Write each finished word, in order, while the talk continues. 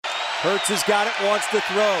Hurts has got it, wants to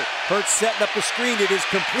throw. Hurts setting up the screen. It is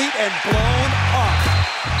complete and blown up.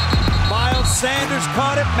 Miles Sanders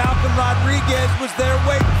caught it. Malcolm Rodriguez was there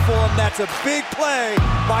waiting for him. That's a big play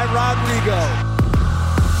by Rodrigo.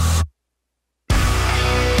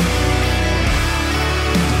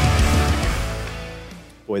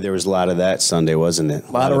 Boy, there was a lot of that Sunday, wasn't it?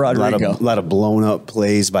 A lot of Rodrigo. A lot of blown up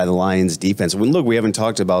plays by the Lions defense. Look, we haven't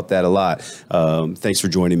talked about that a lot. Thanks for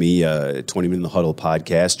joining me. 20 in the Huddle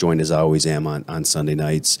podcast, joined as I always am on Sunday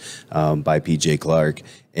nights by PJ Clark.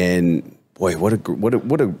 And boy, what a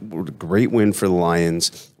great win for the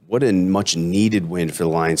Lions. What a much needed win for the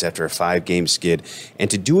Lions after a 5-game skid. And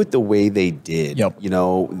to do it the way they did, you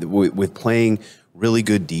know, with playing really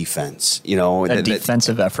good defense, you know, that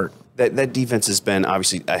defensive effort. That defense has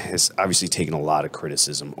obviously taken a lot of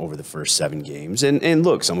criticism over the first 7 games, and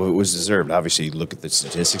look, some of it was deserved. Obviously, you look at the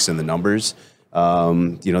statistics and the numbers. You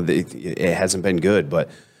know, it hasn't been good, but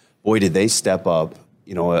boy, did they step up.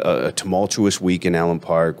 You know, a tumultuous week in Allen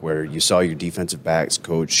Park where you saw your defensive backs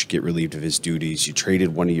coach get relieved of his duties. You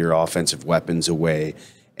traded one of your offensive weapons away,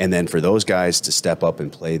 and then for those guys to step up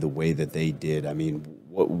and play the way that they did, I mean,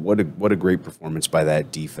 what a great performance by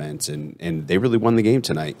that defense, and they really won the game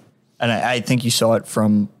tonight. And I think you saw it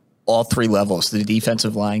from all 3 levels. The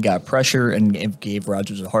defensive line got pressure and gave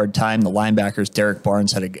Rodgers a hard time. The linebackers, Derek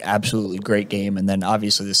Barnes, had an absolutely great game. And then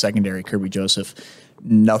obviously the secondary, Kirby Joseph,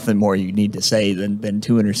 nothing more you need to say than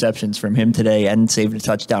 2 interceptions from him today and saved a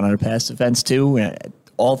touchdown on a pass defense too.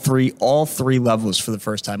 All three levels for the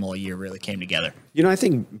first time all year really came together. You know, I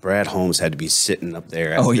think Brad Holmes had to be sitting up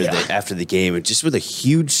there after the game and just with a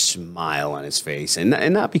huge smile on his face. And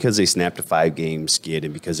not because they snapped a 5-game skid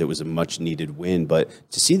and because it was a much-needed win, but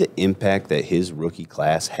to see the impact that his rookie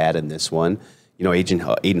class had in this one. You know,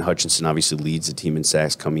 Aiden Hutchinson obviously leads the team in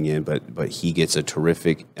sacks coming in, but he gets a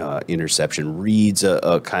terrific interception, reads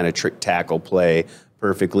a kind of trick tackle play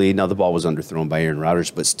perfectly. Now, the ball was underthrown by Aaron Rodgers,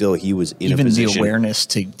 but still he was in a position. Even the awareness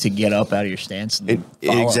to get up out of your stance.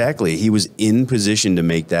 Exactly. He was in position to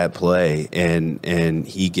make that play, and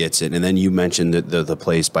he gets it. And then you mentioned the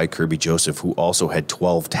plays by Kirby Joseph, who also had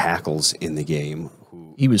 12 tackles in the game.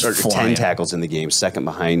 He was flying. 10 tackles in the game, second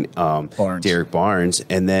behind Derek Barnes.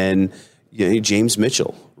 And then James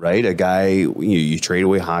Mitchell, right? A guy, you trade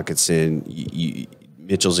away Hockenson.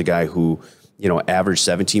 Mitchell's a guy who averaged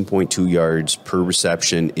 17.2 yards per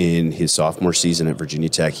reception in his sophomore season at Virginia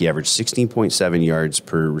Tech. He averaged 16.7 yards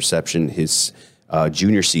per reception his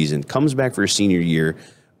junior season. Comes back for his senior year.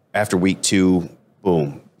 After week 2,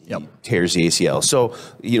 boom, tears the ACL. So,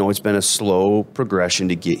 it's been a slow progression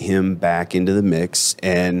to get him back into the mix.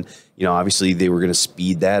 And, obviously they were going to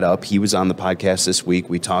speed that up. He was on the podcast this week.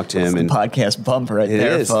 We talked to him. And podcast bump right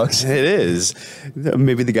there, folks. It is.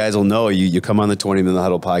 Maybe the guys will know you come on the 20 in the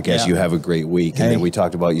Huddle podcast, you have a great week. And then we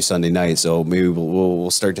talked about you Sunday night. So maybe we'll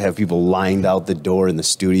start to have people lined out the door in the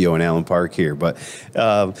studio in Allen Park here. But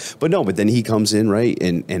then he comes in, right,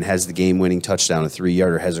 and has the game-winning touchdown, a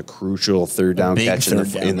 3-yarder, has a crucial third down catch in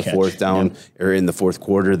the fourth down or in the fourth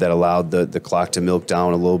quarter that allowed the clock to milk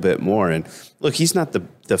down a little bit more. And look, he's not the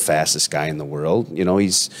fastest guy in the world.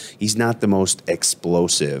 He's not the most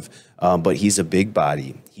explosive, but he's a big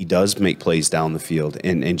body. He does make plays down the field.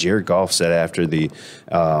 And Jared Goff said after the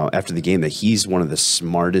game that he's one of the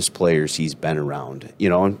smartest players he's been around.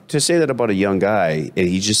 And to say that about a young guy, and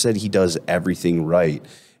he just said he does everything right.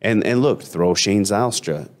 And look, throw Shane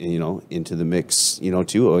Zylstra, into the mix,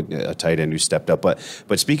 too, a tight end who stepped up. But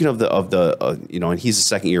speaking of the and he's a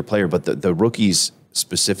second-year player, but the rookies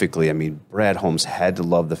specifically, I mean, Brad Holmes had to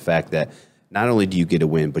love the fact that not only do you get a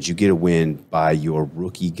win, but you get a win by your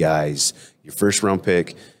rookie guys, your first-round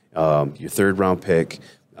pick, your third-round pick,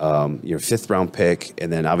 your fifth-round pick, and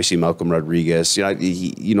then obviously Malcolm Rodriguez. He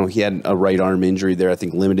had a right arm injury there, I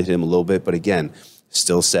think limited him a little bit, but again,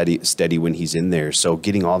 still steady when he's in there. So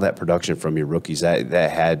getting all that production from your rookies, that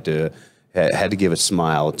had to give a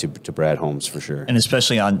smile to Brad Holmes for sure. And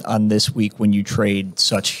especially on this week when you trade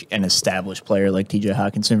such an established player like TJ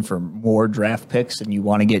Hockenson for more draft picks and you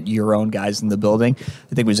want to get your own guys in the building,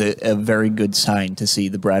 I think it was a very good sign to see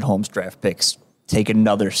the Brad Holmes draft picks take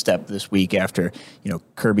another step this week after,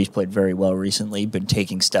 Kirby's played very well recently, been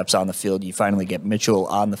taking steps on the field. You finally get Mitchell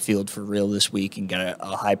on the field for real this week and get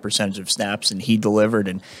a high percentage of snaps, and he delivered,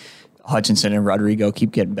 and Hutchinson and Rodrigo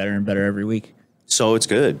keep getting better and better every week. So it's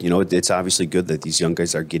good. It's obviously good that these young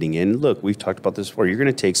guys are getting in. Look, we've talked about this before. You're going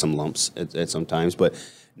to take some lumps at some times, but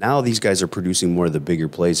now these guys are producing more of the bigger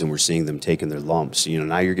plays, and we're seeing them taking their lumps.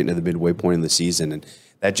 Now you're getting to the midway point in the season, and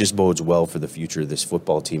that just bodes well for the future of this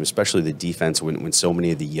football team, especially the defense when so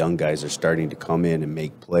many of the young guys are starting to come in and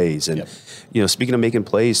make plays. And, speaking of making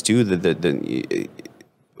plays, too,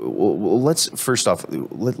 let's first off,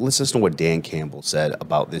 let's listen to what Dan Campbell said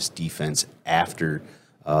about this defense after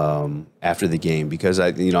the game, because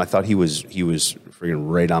I thought he was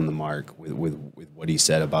freaking right on the mark with what he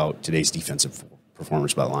said about today's defensive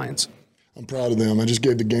performance by the Lions. I'm proud of them. I just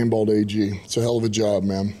gave the game ball to AG. It's a hell of a job,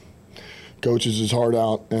 man. Coaches his heart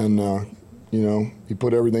out, and he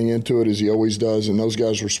put everything into it as he always does, and those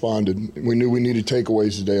guys responded. We knew we needed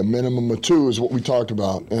takeaways today. A minimum of 2 is what we talked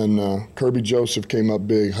about, and Kirby Joseph came up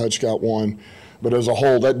big. Hutch got 1, but as a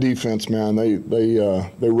whole, that defense, man,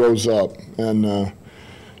 they rose up, and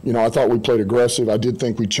I thought we played aggressive. I did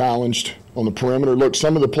think we challenged on the perimeter. Look,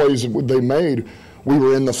 some of the plays that they made, we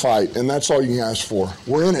were in the fight, and that's all you can ask for.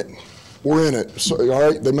 We're in it. So,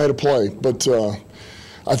 all right, they made a play, but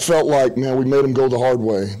I felt like, man, we made them go the hard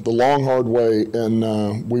way, the long, hard way,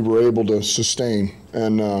 and we were able to sustain.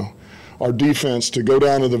 And our defense to go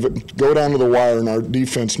down to the wire, and our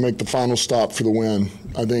defense make the final stop for the win,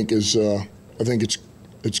 I think it's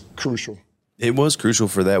crucial. It was crucial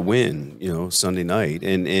for that win, Sunday night.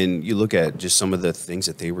 And you look at just some of the things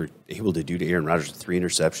that they were able to do to Aaron Rodgers. 3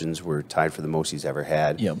 interceptions were tied for the most he's ever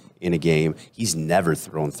had in a game. He's never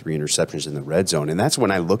thrown 3 interceptions in the red zone. And that's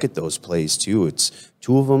when I look at those plays, too. It's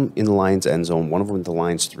 2 of them in the Lions' end zone, 1 of them at the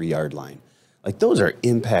Lions' 3-yard line. Like, those are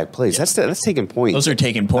impact plays. That's taking points. Those are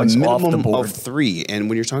taking points off the board. A minimum of 3. And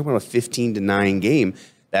when you're talking about a 15-9 game,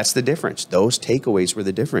 that's the difference. Those takeaways were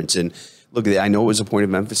the difference. And look, I know it was a point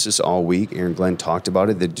of emphasis all week. Aaron Glenn talked about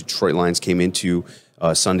it. The Detroit Lions came into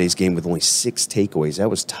Sunday's game with only 6 takeaways. That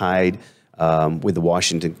was tied with the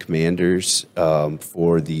Washington Commanders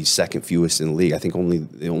for the second fewest in the league. I think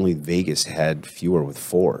only Vegas had fewer with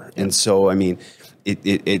 4. And so, I mean,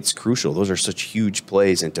 it's crucial. Those are such huge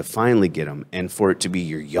plays, and to finally get them, and for it to be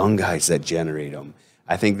your young guys that generate them,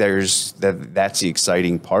 I think that's the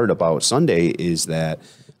exciting part about Sunday is that.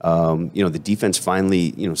 The defense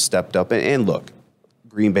finally, stepped up. And look,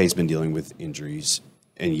 Green Bay's been dealing with injuries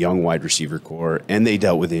and young wide receiver core, and they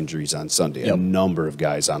dealt with injuries on Sunday. A number of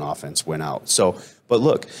guys on offense went out. So, but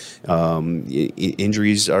look,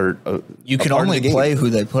 injuries are you can only play who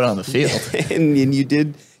they put on the field, and you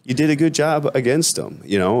did a good job against them.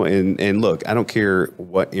 And look, I don't care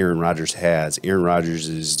what Aaron Rodgers has. Aaron Rodgers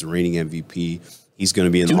is the reigning MVP. He's going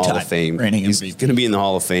to be in the Hall of Fame. He's going to be in the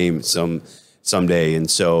Hall of Fame someday, and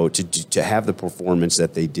so to have the performance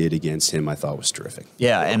that they did against him, I thought was terrific.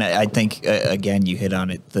 Yeah, and I think again you hit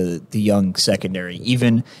on it. The young secondary,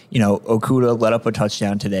 even Okudah let up a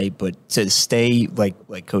touchdown today, but to stay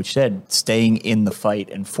like Coach said, staying in the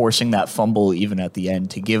fight and forcing that fumble even at the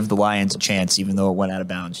end to give the Lions a chance, even though it went out of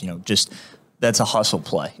bounds. Just that's a hustle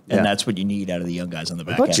play, and that's what you need out of the young guys on the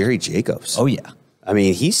back end. What about Jerry Jacobs? Oh yeah. I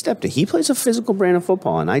mean, he stepped in. He plays a physical brand of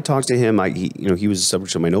football, and I talked to him. He was a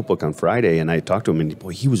subject of my notebook on Friday, and I talked to him, and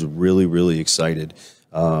boy, he was really, really excited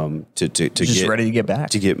to just ready to get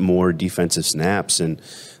back, to get more defensive snaps, and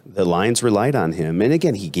the Lions relied on him. And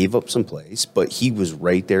again, he gave up some plays, but he was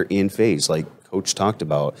right there in phase, like Coach talked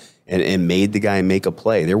about, and made the guy make a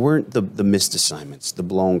play. There weren't the missed assignments, the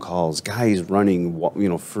blown calls, guys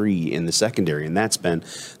running free in the secondary, and that's been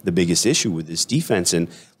the biggest issue with this defense. And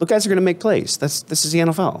look, guys are going to make plays. This is the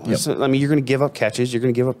NFL. Yep. I mean, you're going to give up catches, you're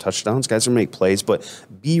going to give up touchdowns. Guys are going to make plays, but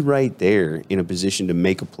be right there in a position to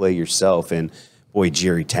make a play yourself. And boy,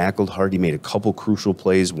 Jerry tackled hard. He made a couple crucial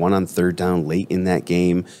plays, one on 3rd down late in that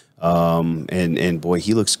game. And boy,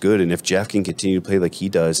 he looks good. And if Jeff can continue to play like he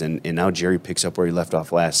does, and now Jerry picks up where he left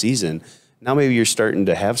off last season, now maybe you're starting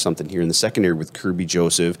to have something here in the secondary with Kirby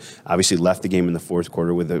Joseph. Obviously left the game in the 4th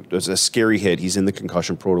quarter with a scary hit. He's in the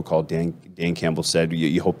concussion protocol. Dan Campbell said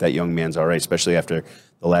you hope that young man's all right, especially after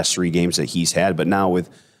the last 3 games that he's had. But now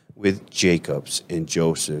with Jacobs and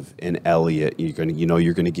Joseph and Elliott, you're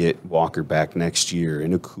going to get Walker back next year,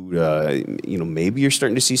 and Okudah. Maybe you're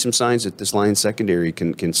starting to see some signs that this Lions secondary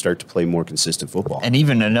can start to play more consistent football. And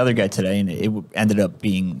even another guy today, and it ended up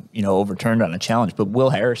being overturned on a challenge. But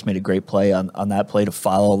Will Harris made a great play on that play to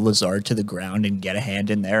follow Lazard to the ground and get a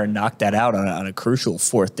hand in there and knock that out on a crucial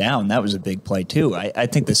 4th down. That was a big play too. I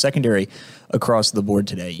think the secondary across the board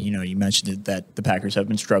today. You mentioned it, that the Packers have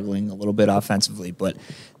been struggling a little bit offensively, but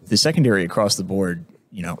the secondary across the board,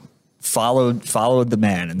 followed the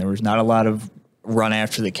man, and there was not a lot of run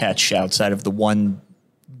after the catch outside of the one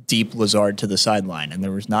deep Lazard to the sideline, and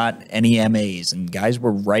there was not any MAs, and guys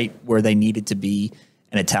were right where they needed to be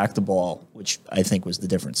and attack the ball, which I think was the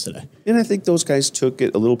difference today. And I think those guys took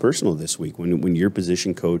it a little personal this week. When your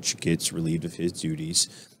position coach gets relieved of his duties,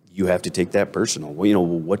 you have to take that personal. Well,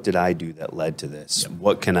 what did I do that led to this? Yep.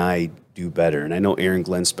 What can I do better? And I know Aaron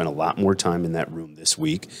Glenn spent a lot more time in that room this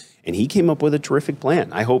week, and he came up with a terrific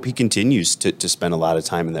plan. I hope he continues to spend a lot of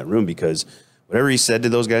time in that room because, whatever he said to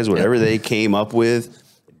those guys, whatever they came up with,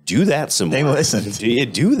 do that some more. They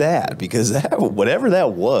listened. Do that, because whatever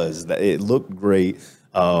that was, it looked great.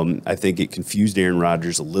 I think it confused Aaron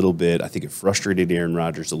Rodgers a little bit. I think it frustrated Aaron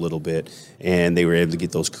Rodgers a little bit, and they were able to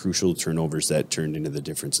get those crucial turnovers that turned into the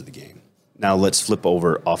difference of the game. Now let's flip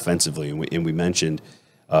over offensively, and we mentioned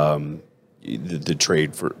the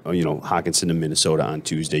trade for Hockenson to Minnesota on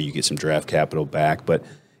Tuesday. You get some draft capital back, but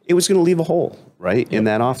it was going to leave a hole, right, in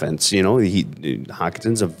that offense.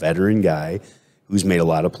 Hockenson's a veteran guy who's made a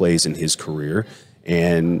lot of plays in his career.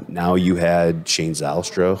 And now you had Shane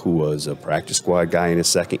Zylstra, who was a practice squad guy in his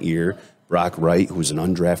second year, Brock Wright, who's an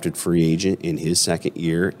undrafted free agent in his second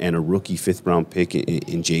year, and a rookie fifth-round pick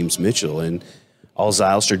in James Mitchell. And all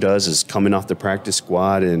Zylstra does is come in off the practice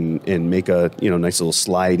squad and make a nice little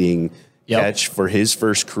sliding catch for his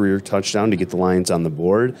first career touchdown to get the Lions on the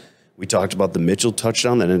board. We talked about the Mitchell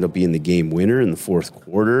touchdown that ended up being the game winner in the fourth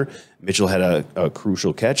quarter. Mitchell had a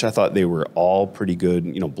crucial catch. I thought they were all pretty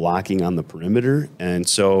good, blocking on the perimeter. And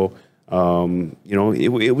so,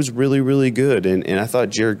 it was really, really good. And I thought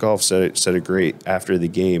Jared Goff said it great after the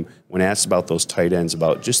game when asked about those tight ends,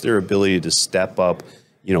 about just their ability to step up,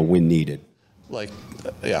 when needed.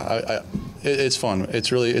 It's fun.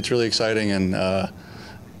 It's really exciting. And,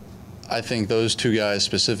 I think those two guys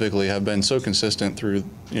specifically have been so consistent through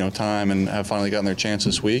time and have finally gotten their chance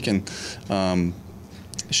this week. And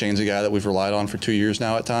Shane's a guy that we've relied on for 2 years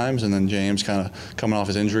now at times, and then James kind of coming off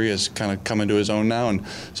his injury has kind of come into his own now. And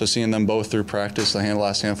so seeing them both through practice the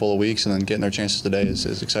last handful of weeks and then getting their chances today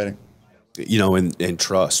is exciting. And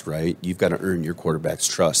trust, right? You've got to earn your quarterback's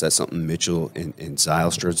trust. That's something Mitchell and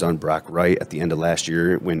Zylstra's done. Brock Wright at the end of last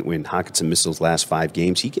year, when Hockenson missed those last 5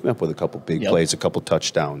 games, he came up with a couple big plays, a couple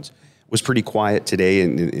touchdowns. Was pretty quiet today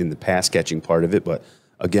in the pass catching part of it, but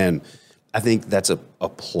again, I think that's a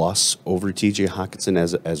plus over T.J. Hockenson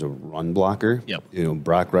as a run blocker.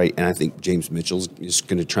 Brock Wright, and I think James Mitchell's is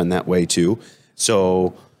going to trend that way too.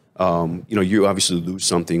 So, you obviously lose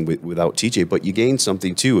something without T.J., but you gain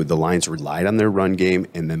something too. The Lions relied on their run game,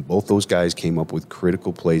 and then both those guys came up with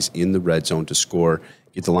critical plays in the red zone to score,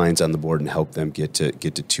 get the Lions on the board, and help them get to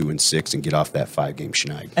 2-6 and get off that 5-game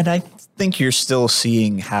schneid. And I think you're still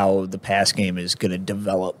seeing how the pass game is going to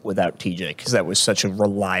develop without TJ, because that was such a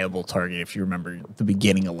reliable target. If you remember the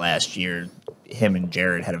beginning of last year, him and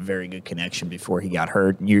Jared had a very good connection before he got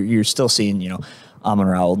hurt. And you're still seeing,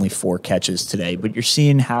 Amon-Ra only 4 catches today, but you're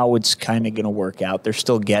seeing how it's kind of going to work out. They're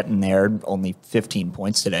still getting there, only 15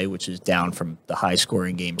 points today, which is down from the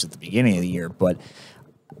high-scoring games at the beginning of the year, but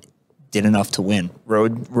did enough to win.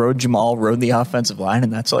 Rode Jamal, rode the offensive line,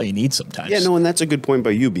 and that's all you need sometimes. Yeah, no, and that's a good point by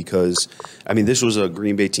you, because, this was a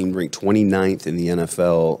Green Bay team ranked 29th in the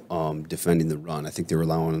NFL defending the run. I think they were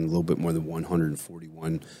allowing a little bit more than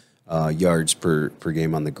 141 yards per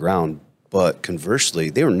game on the ground. But conversely,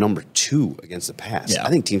 they were number 2 against the pass. Yeah. I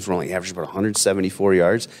think teams were only averaging about 174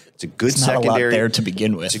 yards. It's a good secondary. Not a lot there to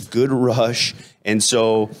begin with. It's a good rush. And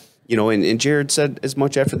so, and Jared said as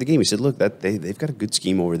much after the game. He said, look, they've got a good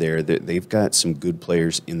scheme over there. They've got some good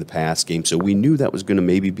players in the pass game. So we knew that was going to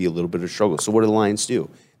maybe be a little bit of a struggle. So what do the Lions do?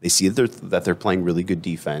 They see that they're playing really good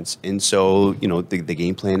defense. And so, the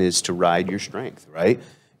game plan is to ride your strength, right?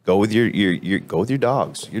 Go with your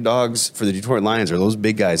dogs. Your dogs for the Detroit Lions are those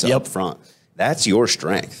big guys up front. That's your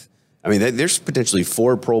strength. There's potentially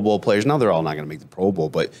 4 Pro Bowl players. Now they're all not going to make the Pro Bowl,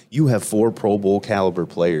 but you have 4 Pro Bowl caliber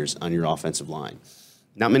players on your offensive line.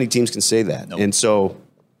 Not many teams can say that. Nope. And so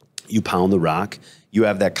you pound the rock. You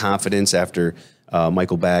have that confidence after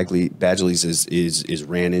Michael Badgley's is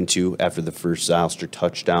ran into after the first Zylstra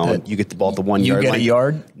touchdown. You get the ball at the 1 yard line. You get a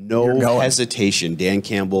yard. No hesitation. Dan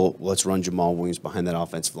Campbell, let's run Jamal Williams behind that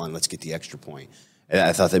offensive line. Let's get the extra point. And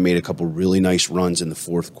I thought they made a couple really nice runs in the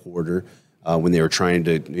fourth quarter when they were trying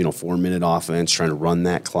to, 4-minute offense, trying to run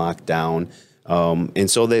that clock down.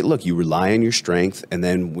 And so you rely on your strength, and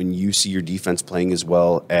then when you see your defense playing as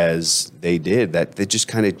well as they did, that just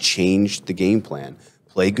kind of changed the game plan.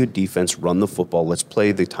 Play good defense, run the football. Let's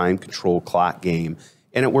play the time control clock game,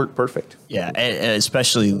 and it worked perfect. Yeah, and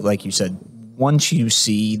especially like you said, once you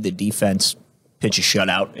see the defense pitch a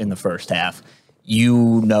shutout in the first half,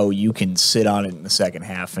 you can sit on it in the second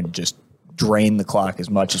half and just drain the clock as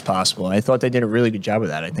much as possible. And I thought they did a really good job of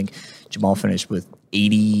that. I think Jamal finished with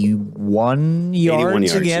 81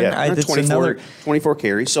 yards again. Yeah. 24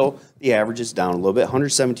 carries. So the average is down a little bit,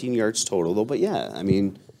 117 yards total, though. But,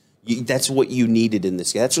 that's what you needed in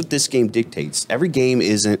this game. That's what this game dictates. Every game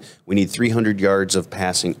isn't, we need 300 yards of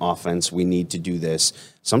passing offense. We need to do this.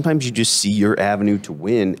 Sometimes you just see your avenue to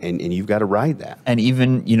win, and you've got to ride that. And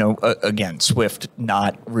even, again, Swift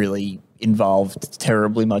not really involved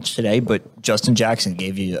terribly much today, but Justin Jackson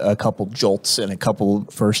gave you a couple jolts and a couple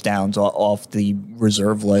first downs off the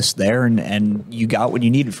reserve list there, and you got what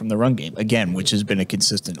you needed from the run game, again, which has been a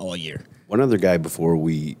consistent all year. One other guy before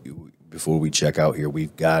we check out here,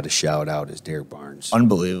 we've got to shout out is Derek Barnes.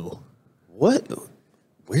 Unbelievable. What?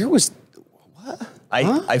 Where was what?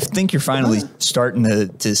 I think you're finally starting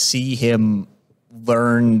to see him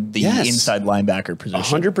learn the inside linebacker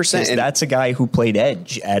position. 100%. That's a guy who played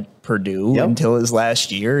edge at Purdue until his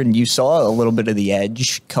last year, and you saw a little bit of the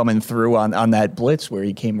edge coming through on that blitz where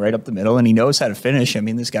he came right up the middle, and he knows how to finish. I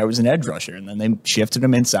mean, this guy was an edge rusher, and then they shifted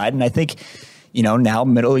him inside, and I think, now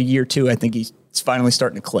middle of year 2, I think he's finally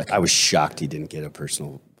starting to click. I was shocked he didn't get a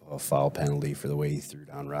personal foul penalty for the way he threw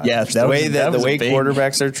down Rodgers. Yeah, the way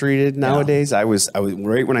quarterbacks are treated nowadays. I was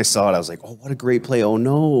right when I saw it. I was like, "Oh, what a great play!" Oh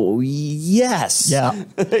no, yes, yeah,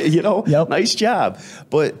 nice job.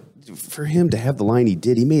 But for him to have the line he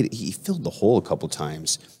did, he filled the hole a couple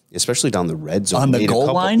times, especially down the red zone on the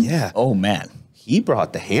goal line. Yeah, oh man, he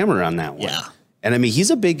brought the hammer on that one. Yeah. And I mean,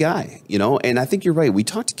 he's a big guy, and I think you're right. We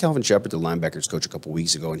talked to Calvin Shepard, the linebackers coach, a couple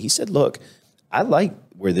weeks ago, and he said, "Look, I like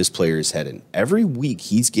where this player is headed. Every week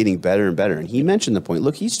he's getting better and better." And he mentioned the point,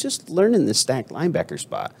 look, he's just learning this stacked linebacker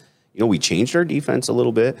spot. We changed our defense a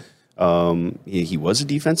little bit. He was a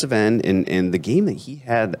defensive end, and the game that he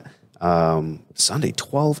had Sunday,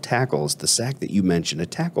 12 tackles, the sack that you mentioned, a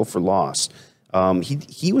tackle for loss.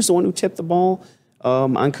 He was the one who tipped the ball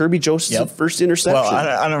on Kirby Joseph's first interception. Well,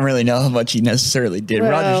 I don't really know how much he necessarily did.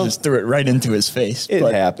 Well, Rodgers just threw it right into his face. It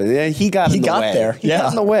happened. Yeah, he got in the way. There. He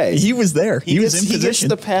got in the way. He was there. He was in position. He gets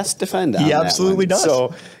the pass defend on He that absolutely one. does.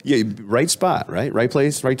 So, yeah, right spot, right? Right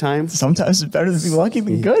place, right time. Sometimes it's better to be lucky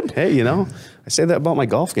than good. Hey, I say that about my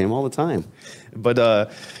golf game all the time.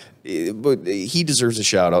 But he deserves a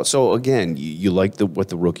shout out. So again, you liked what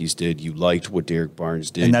the rookies did. You liked what Derek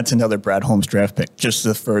Barnes did. And that's another Brad Holmes draft pick, just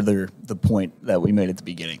to further the point that we made at the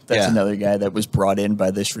beginning. That's another guy that was brought in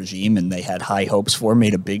by this regime, and they had high hopes for,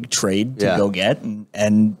 made a big trade to go get.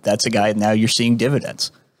 And that's a guy now you're seeing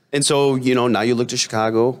dividends. And so, now you look to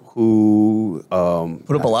Chicago, who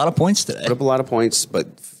put up a lot of points today. Put up a lot of points, but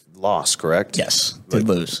lost, correct? Yes, did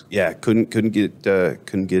lose. Yeah, couldn't get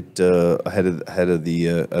ahead of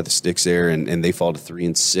the sticks there, and they fall to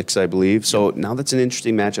 3-6, I believe. So now that's an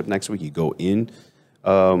interesting matchup next week. You go in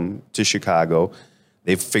to Chicago.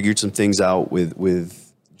 They've figured some things out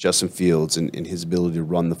with Justin Fields and his ability to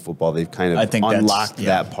run the football. They've kind of unlocked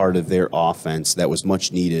that part of their offense that was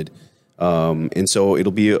much needed, and so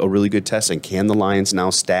it'll be a really good test. And can the Lions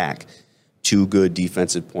now stack two good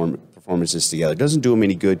defensive performances together? It doesn't do them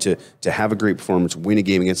any good to have a great performance, win a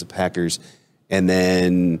game against the Packers, and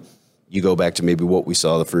then you go back to maybe what we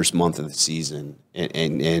saw the first month of the season,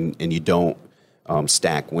 and you don't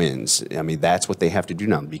stack wins. I mean, that's what they have to do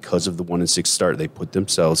now. Because of the 1-6 start, they put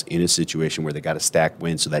themselves in a situation where they got to stack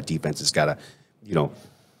wins, so that defense has got to,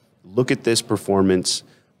 look at this performance,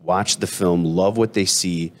 watch the film, love what they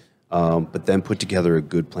see, but then put together a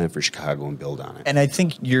good plan for Chicago and build on it. And I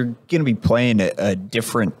think you're going to be playing a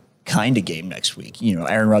different kind of game next week.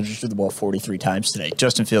 Aaron Rodgers threw the ball 43 times today.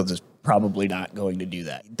 Justin Fields is probably not going to do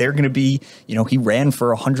that. They're going to be, he ran for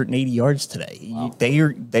 180 yards today. Wow. They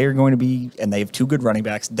are going to be, and they have two good running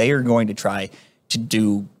backs. They are going to try to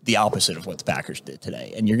do the opposite of what the Packers did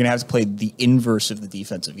today. And you're going to have to play the inverse of the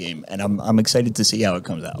defensive game. And I'm excited to see how it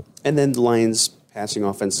comes out. And then the Lions' passing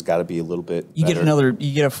offense has got to be a little bit better.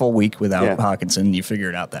 You get a full week without Hawkinson. You figure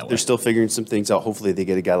it out that way. They're still figuring some things out. Hopefully they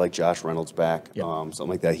get a guy like Josh Reynolds back, something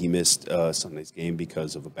like that. He missed Sunday's game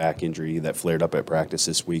because of a back injury that flared up at practice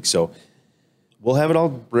this week. So we'll have it all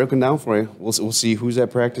broken down for you. We'll see who's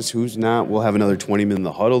at practice, who's not. We'll have another 20-man in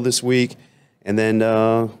the huddle this week. And then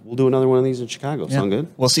we'll do another one of these in Chicago. Sound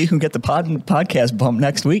good? We'll see who can get the podcast bump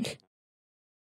next week.